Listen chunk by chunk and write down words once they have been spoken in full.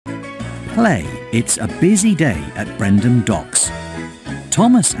Play. It's a busy day at Brendam Docks.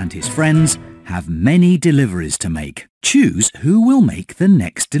 Thomas and his friends have many deliveries to make. Choose who will make the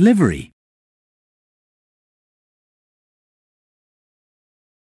next delivery.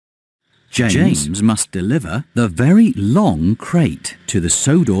 James must deliver the very long crate to the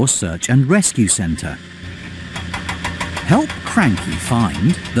Sodor Search and Rescue Centre. Help Cranky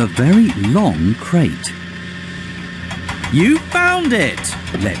find the very long crate. You found it!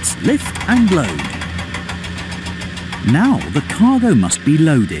 Let's lift and load. Now the cargo must be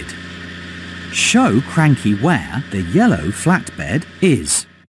loaded. Show Cranky where the yellow flatbed is.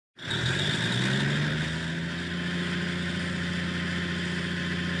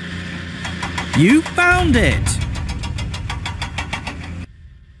 You found it!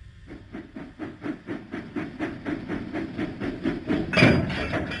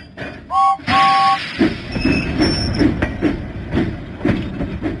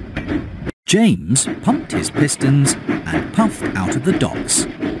 James pumped his pistons and puffed out of the docks.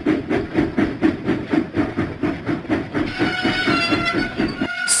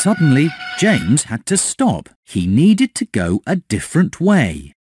 Suddenly, James had to stop. He needed to go a different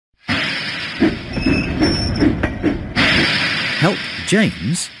way. Help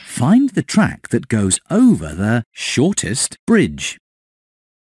James find the track that goes over the shortest bridge.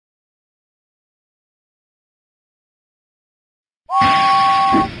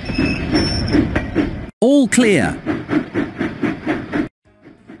 All clear.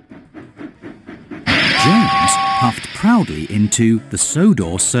 James puffed proudly into the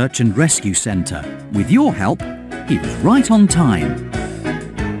Sodor Search and Rescue Centre. With your help, he was right on time.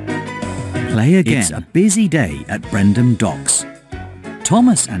 Play again. It's a busy day at Brendam Docks.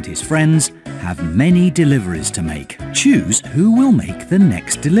 Thomas and his friends have many deliveries to make. Choose who will make the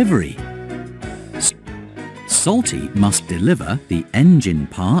next delivery. Salty must deliver the engine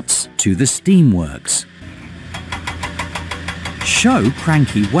parts to the steamworks. Show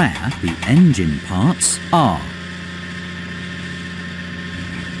Cranky where the engine parts are.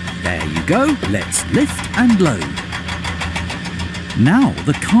 There you go. Let's lift and load. Now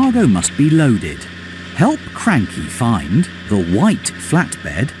the cargo must be loaded. Help Cranky find the white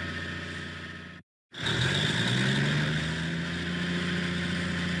flatbed.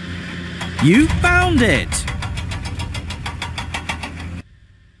 You found it!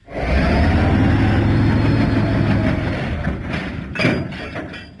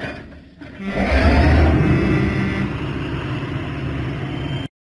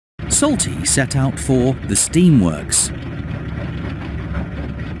 Salty set out for the steamworks.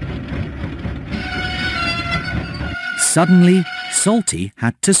 Suddenly, Salty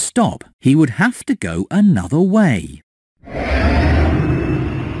had to stop. He would have to go another way.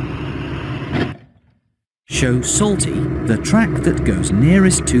 Show Salty the track that goes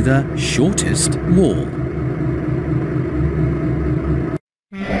nearest to the shortest wall.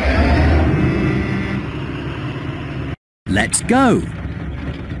 Let's go!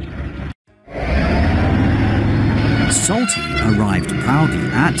 Salty arrived proudly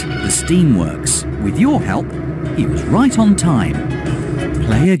at the steamworks. With your help, he was right on time.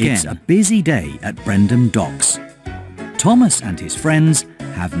 Play again. It's a busy day at Brendam Docks. Thomas and his friends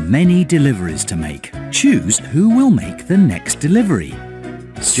have many deliveries to make. Choose who will make the next delivery.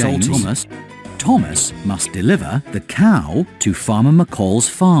 Thomas must deliver the cow to Farmer McCall's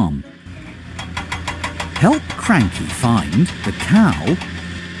farm. Help Cranky find the cow.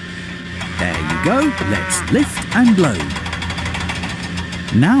 There you go. Let's lift and load.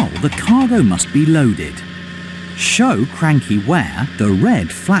 Now the cargo must be loaded. Show Cranky where the red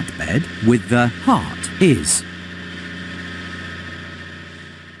flatbed with the heart is.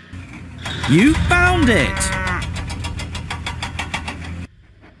 You found it!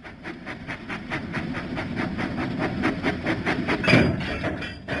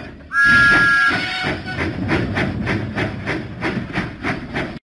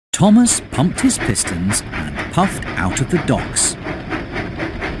 Thomas pumped his pistons and puffed out of the docks.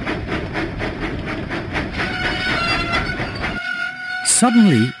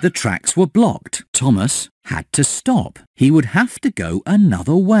 Suddenly, the tracks were blocked. Thomas had to stop. He would have to go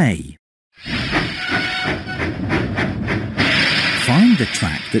another way. Find the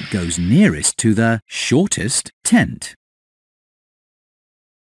track that goes nearest to the shortest tent.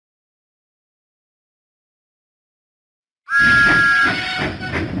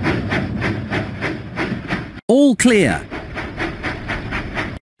 All clear.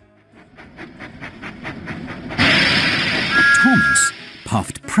 Thomas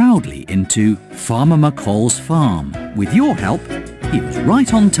puffed proudly into Farmer McCall's farm. With your help, he was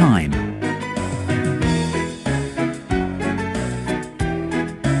right on time.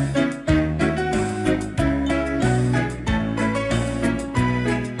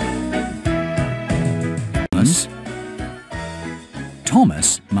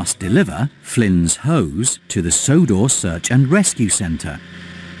 deliver Flynn's hose to the Sodor Search and Rescue Centre.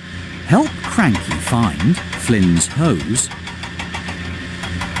 Help Cranky find Flynn's hose.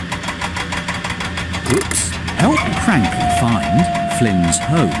 Oops. Help Cranky find Flynn's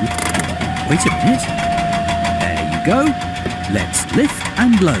hose. Wait a minute. There you go. Let's lift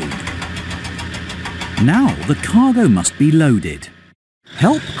and load. Now the cargo must be loaded.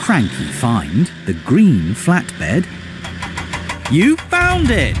 Help Cranky find the green flatbed. You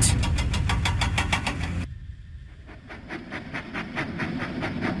found it!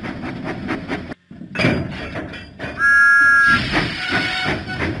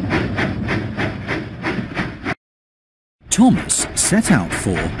 Thomas set out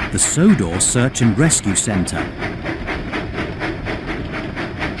for the Sodor Search and Rescue Centre.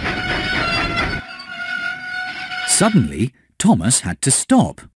 Suddenly, Thomas had to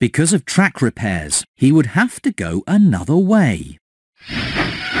stop because of track repairs. He would have to go another way.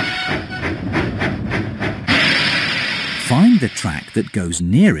 Find the track that goes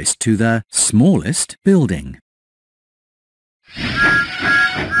nearest to the smallest building.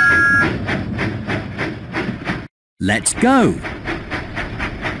 Let's go!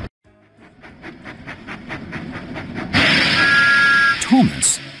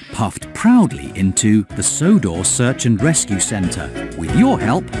 Thomas puffed proudly into the Sodor Search and Rescue Centre. With your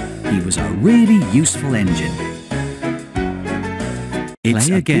help, he was a really useful engine. It's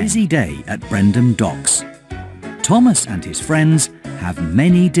a busy day at Brendam Docks. Thomas and his friends have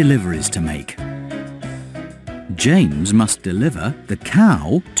many deliveries to make. James must deliver the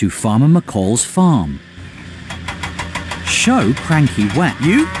cow to Farmer McCall's farm. Show Cranky where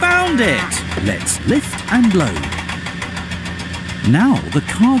you found it! Let's lift and load. Now the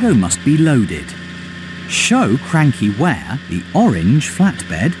cargo must be loaded. Show Cranky where the orange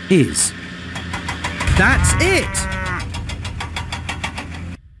flatbed is. That's it!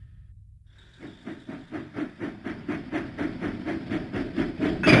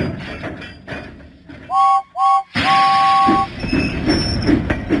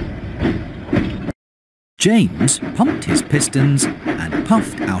 James pumped his pistons and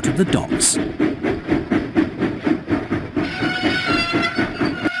puffed out of the docks.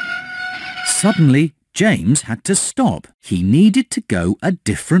 Suddenly, James had to stop. He needed to go a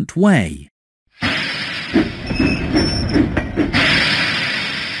different way.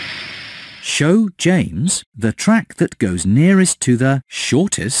 Show James the track that goes nearest to the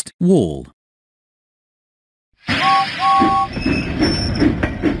shortest wall.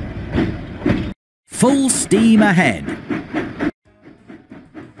 Full steam ahead.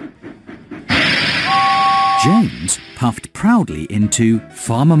 James puffed proudly into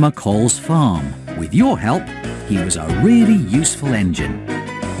Farmer McCall's farm. With your help, he was a really useful engine.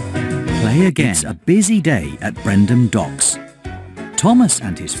 Play again. It's a busy day at Brendam Docks. Thomas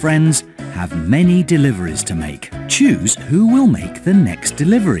and his friends have many deliveries to make. Choose who will make the next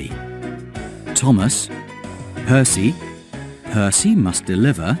delivery. Thomas, Percy. Percy must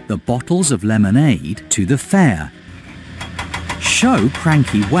deliver the bottles of lemonade to the fair. Show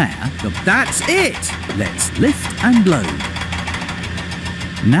Cranky where That's it! Let's lift and load.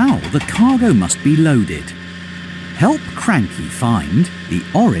 Now the cargo must be loaded. Help Cranky find the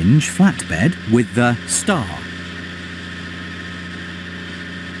orange flatbed with the star.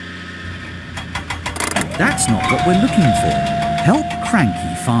 That's not what we're looking for. Help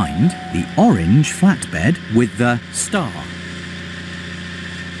Cranky find the orange flatbed with the star.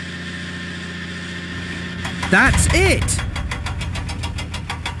 That's it!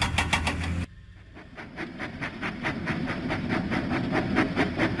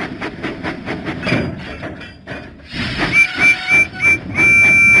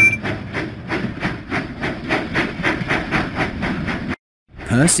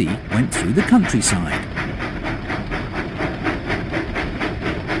 Percy went through the countryside.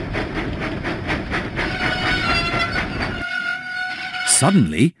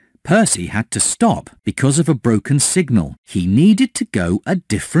 Suddenly, Percy had to stop because of a broken signal. He needed to go a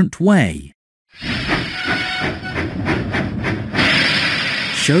different way.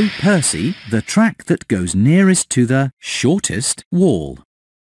 Show Percy the track that goes nearest to the shortest wall.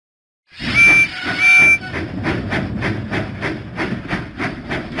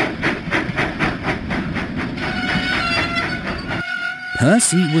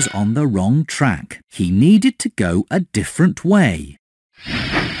 Percy was on the wrong track. He needed to go a different way.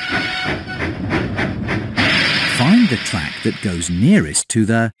 Find the track that goes nearest to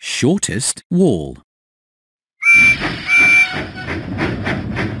the shortest wall.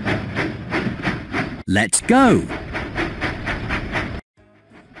 Let's go!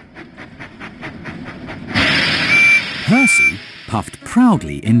 Percy puffed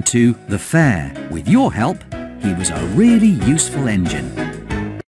proudly into the fair. With your help, he was a really useful engine.